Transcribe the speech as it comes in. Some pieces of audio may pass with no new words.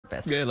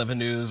this. Good 11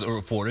 News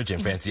reporter Jim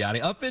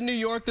Franciotti up in New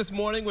York this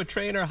morning with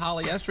trainer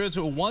Holly Estras,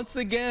 who once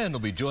again will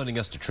be joining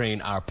us to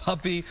train our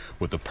puppy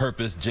with a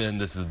purpose. Jen,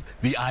 this is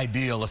the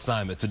ideal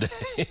assignment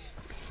today.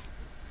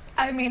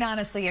 I mean,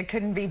 honestly, it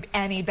couldn't be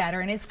any better,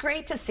 and it's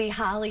great to see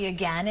Holly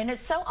again, and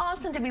it's so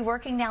awesome to be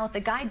working now with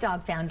the Guide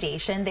Dog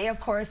Foundation. They, of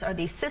course, are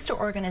the sister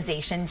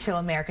organization to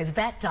America's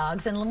Vet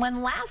Dogs, and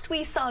when last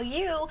we saw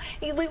you,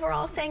 we were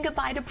all saying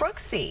goodbye to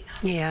Brooksy.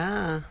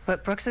 Yeah,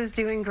 but Brooks is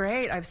doing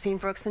great. I've seen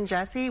Brooks and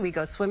Jessie. We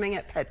go swimming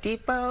at Pet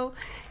Depot,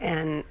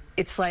 and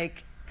it's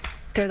like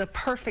they're the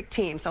perfect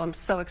team, so I'm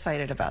so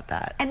excited about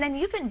that. And then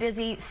you've been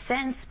busy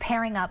since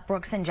pairing up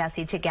Brooks and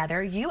Jessie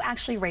together. You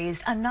actually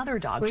raised another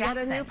dog, Jackson.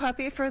 We got a new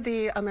puppy for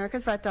the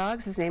America's Vet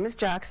Dogs. His name is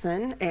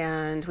Jackson,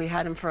 and we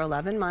had him for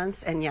 11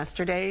 months, and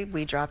yesterday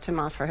we dropped him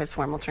off for his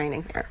formal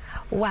training here.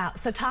 Wow,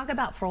 so talk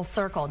about full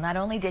circle. Not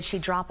only did she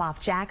drop off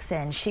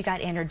Jackson, she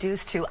got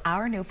introduced to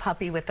our new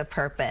puppy with a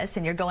purpose,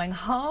 and you're going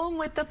home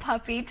with the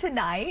puppy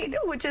tonight,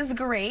 which is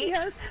great.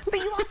 Yes. But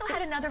you also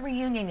had another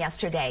reunion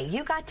yesterday.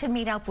 You got to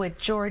meet up with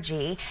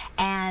Georgie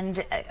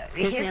and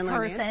his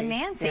person,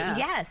 Nancy. Yeah.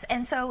 Yes,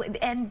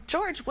 and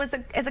George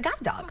is a guide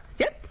dog.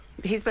 Yep.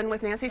 He's been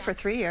with Nancy for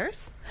 3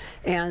 years,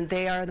 and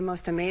they are the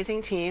most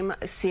amazing team.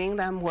 Seeing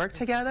them work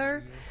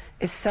together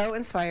is so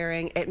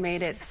inspiring. It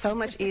made it so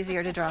much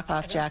easier to drop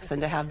off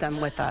Jackson, to have them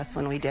with us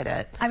when we did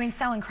it. I mean,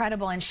 so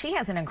incredible, and she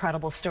has an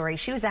incredible story.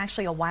 She was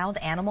actually a wild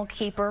animal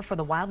keeper for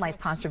the Wildlife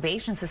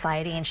Conservation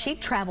Society, and she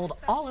traveled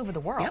all over the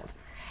world. Yep.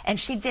 And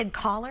she did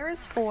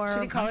collars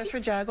for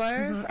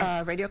jaguars,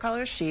 radio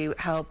collars. She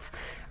helped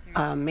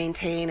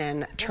maintain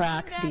and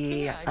track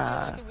the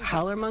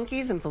howler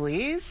monkeys in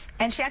Belize.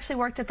 And she actually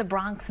worked at the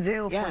Bronx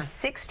Zoo for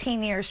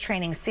 16 years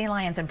training sea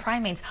lions and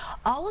primates.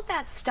 All of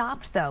that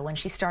stopped, though, when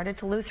she started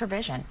to lose her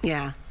vision.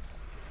 Yeah.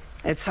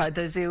 It's hard.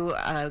 The zoo,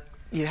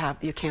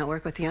 you can't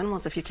work with the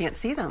animals if you can't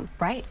see them.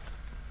 Right.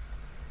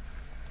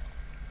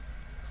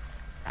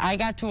 I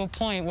got to a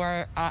point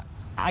where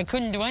I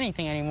couldn't do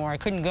anything anymore. I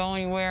couldn't go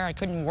anywhere. I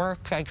couldn't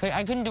work. I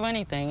couldn't do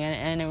anything.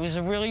 And it was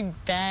a really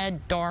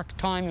bad, dark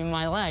time in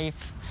my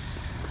life.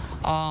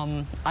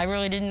 I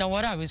really didn't know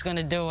what I was going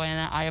to do,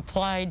 and I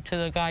applied to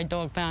the Guide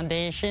Dog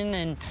Foundation,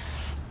 and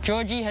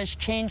Georgie has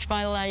changed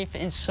my life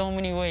in so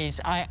many ways.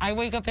 I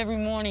wake up every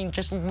morning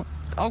just,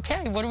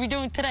 okay, what are we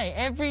doing today?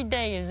 Every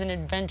day is an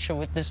adventure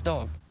with this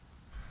dog.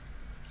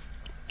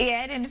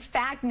 And in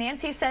fact,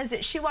 Nancy says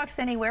that she walks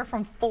anywhere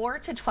from 4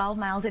 to 12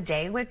 miles a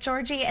day with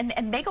Georgie,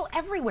 and they go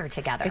everywhere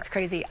together. It's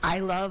crazy. I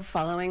love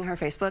following her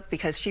Facebook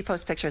because she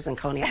posts pictures in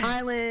Coney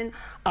Island,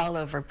 all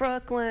over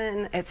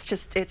Brooklyn.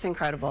 It's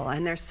incredible.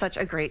 And they're such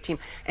a great team.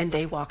 And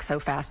they walk so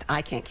fast,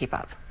 I can't keep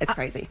up. It's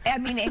crazy. I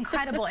mean,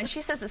 incredible. And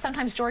she says that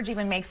sometimes George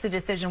even makes the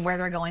decision where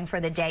they're going for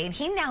the day. And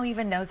he now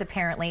even knows,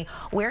 apparently,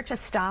 where to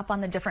stop on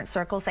the different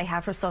circles they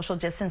have for social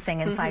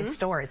distancing inside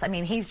stores. I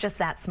mean, he's just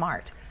that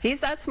smart. He's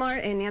that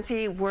smart, and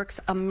Nancy works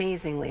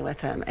amazingly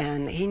with him,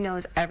 and he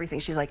knows everything.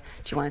 She's like,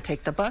 do you want to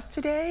take the bus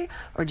today,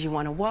 or do you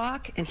want to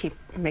walk? And he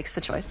makes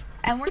the choice.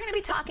 And we're going to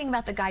be talking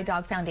about the Guide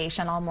Dog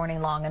Foundation all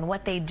morning long and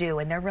what they do,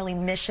 and their really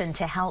mission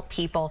to help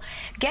people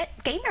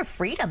gain their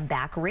freedom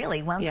back,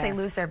 really, once they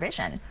lose their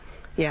vision.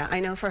 Yeah,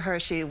 I know for her,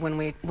 when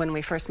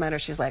we first met her,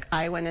 she's like,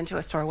 I went into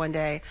a store one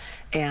day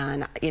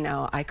and, you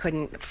know, I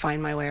couldn't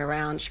find my way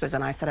around. She goes,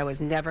 and I said I was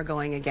never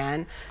going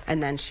again,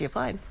 and then she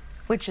applied.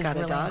 Which is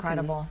really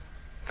incredible.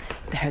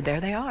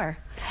 There they are.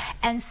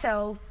 And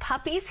so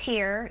puppies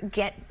here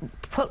get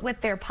put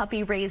with their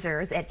puppy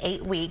raisers at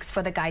 8 weeks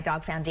for the Guide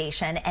Dog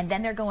Foundation, and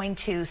then they're going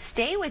to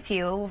stay with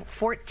you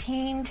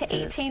 14 to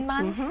 18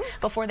 months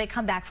before they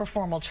come back for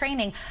formal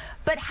training.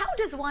 But how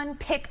does one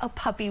pick a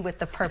puppy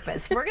with a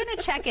purpose? We're going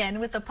to check in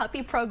with the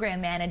puppy program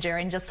manager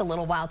in just a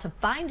little while to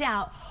find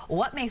out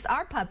what makes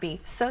our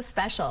puppy so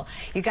special.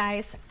 You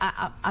guys,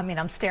 I mean,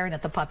 I'm staring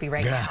at the puppy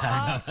right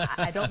now.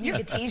 I don't mean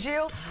to tease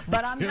you,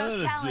 but I'm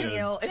just telling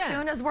you, as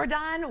soon as we're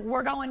done,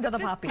 we're going to the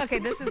puppy. Okay,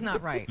 this is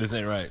not right. This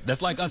ain't right.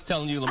 That's like us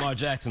telling you Lamar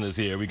Jackson is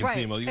here. We can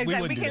see him. We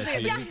wouldn't do that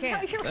to you. You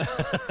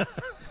can't.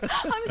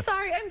 I'm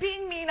sorry, I'm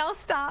being mean. I'll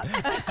stop.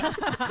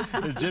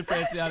 Jen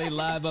Franciotti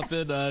live up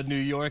in New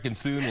York, and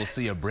soon we'll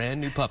see a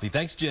brand new puppy.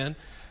 Thanks, Jen.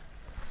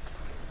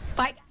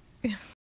 Bye.